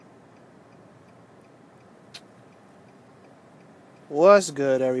What's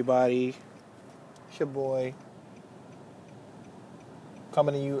good, everybody? It's your boy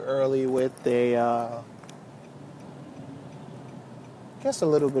coming to you early with guess a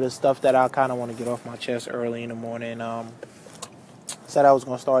little bit of stuff that I kind of want to get off my chest early in the morning. Said I was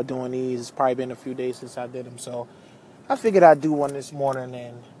gonna start doing these. It's probably been a few days since I did them, so I figured I'd do one this morning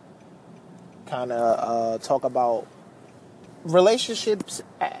and kind of talk about relationships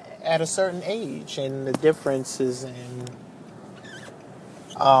at a certain age and the differences. And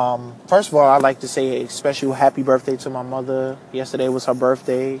first of all, I'd like to say a special happy birthday to my mother. Yesterday was her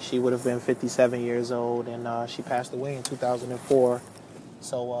birthday. She would have been 57 years old, and she passed away in 2004.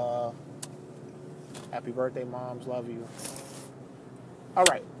 So, happy birthday, moms. Love you. All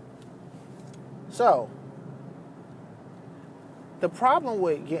right. So, the problem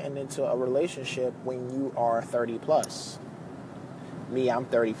with getting into a relationship when you are 30 plus. Me, I'm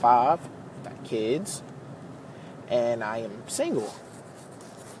 35, got kids, and I am single.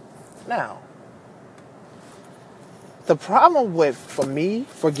 Now, the problem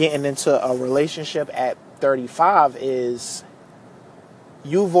for getting into a relationship at 35 is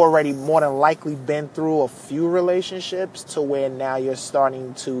you've already more than likely been through a few relationships to where now you're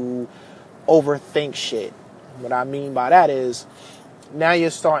starting to overthink shit. What I mean by that is now you're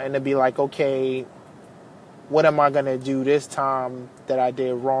starting to be like, okay, what am I going to do this time that I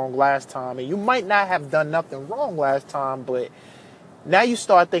did wrong last time? And you might not have done nothing wrong last time, but now you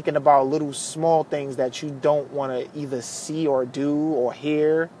start thinking about little small things that you don't want to either see or do or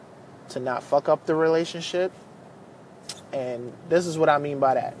hear to not fuck up the relationship. And this is what I mean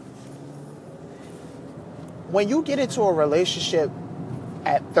by that. When you get into a relationship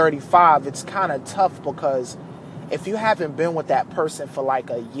at 35, it's kind of tough because if you haven't been with that person for like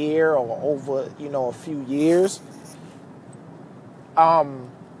a year or over, a few years,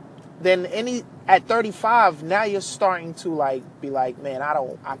 then at 35, now you're starting to be like, man,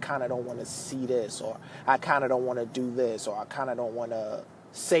 I kind of don't want to see this, or I kind of don't want to do this, or I kind of don't want to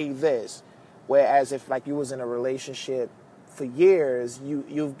say this. Whereas if like you was in a relationship for years,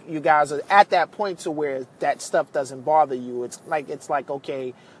 you guys are at that point to where that stuff doesn't bother you. It's like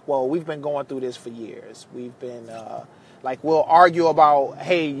okay, well, we've been going through this for years. We've been we'll argue about,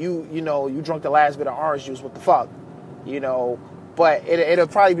 hey, you drank the last bit of orange juice. What the fuck, But it'll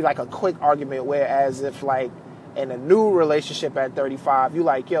probably be like a quick argument. Whereas if like in a new relationship at 35, you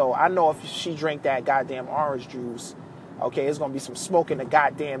like, yo, I know if she drank that goddamn orange juice, okay, it's gonna be some smoke in the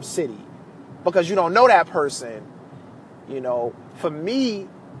goddamn city, because you don't know that person. For me,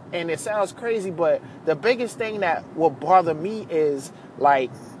 and it sounds crazy, but the biggest thing that will bother me is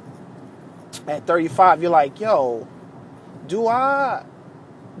like at 35, you're like, yo, do I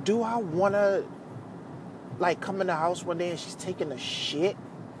want to like come in the house one day and she's taking a shit?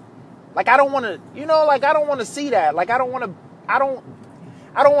 Like, I don't want to, I don't want to see that. Like, I don't want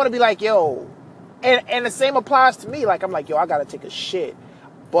to be like, yo, and the same applies to me. Like, I'm like, yo, I got to take a shit,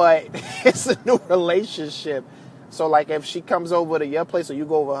 but it's a new relationship. So, like, if she comes over to your place or you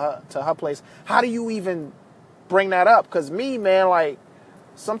go over to her place, how do you even bring that up? Because me, man, like,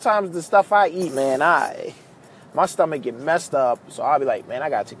 sometimes the stuff I eat, man, my stomach get messed up. So I'll be like, man, I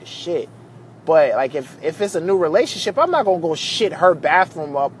got to take a shit. But, like, if it's a new relationship, I'm not going to go shit her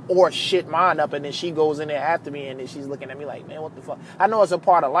bathroom up or shit mine up, and then she goes in there after me, and then she's looking at me like, man, what the fuck? I know it's a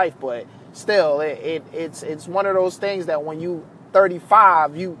part of life, but still, it's one of those things that when you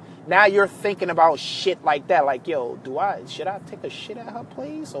 35, now you're thinking about shit like that. Like, yo, should I take a shit at her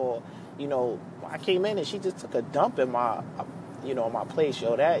place? Or, I came in and she just took a dump in my place.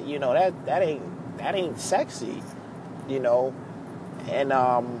 Yo, that ain't sexy, And,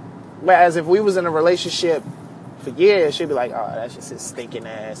 whereas if we was in a relationship for years, she'd be like, oh, that's just his stinking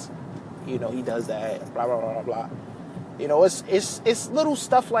ass. He does that, blah, blah, blah, blah. It's little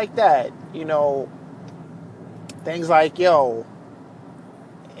stuff like that, Things like, yo,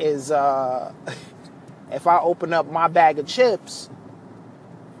 if I open up my bag of chips,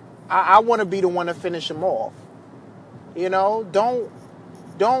 I want to be the one to finish them off. Don't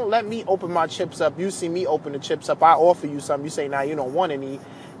let me open my chips up. You see me open the chips up. I offer you something. You say, nah, you don't want any.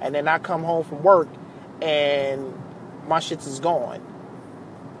 And then I come home from work and my shit is gone.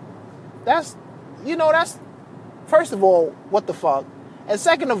 That's, first of all, what the fuck? And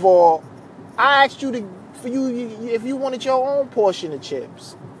second of all, I asked you if you wanted your own portion of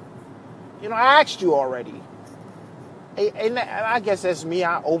chips. I asked you already. And I guess that's me.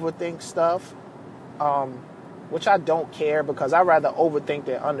 I overthink stuff, which I don't care, because I'd rather overthink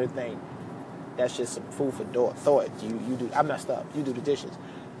than underthink. That's just some food for thought. You do. I messed up. You do the dishes.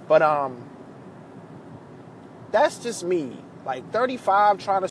 But that's just me. Like 35, trying to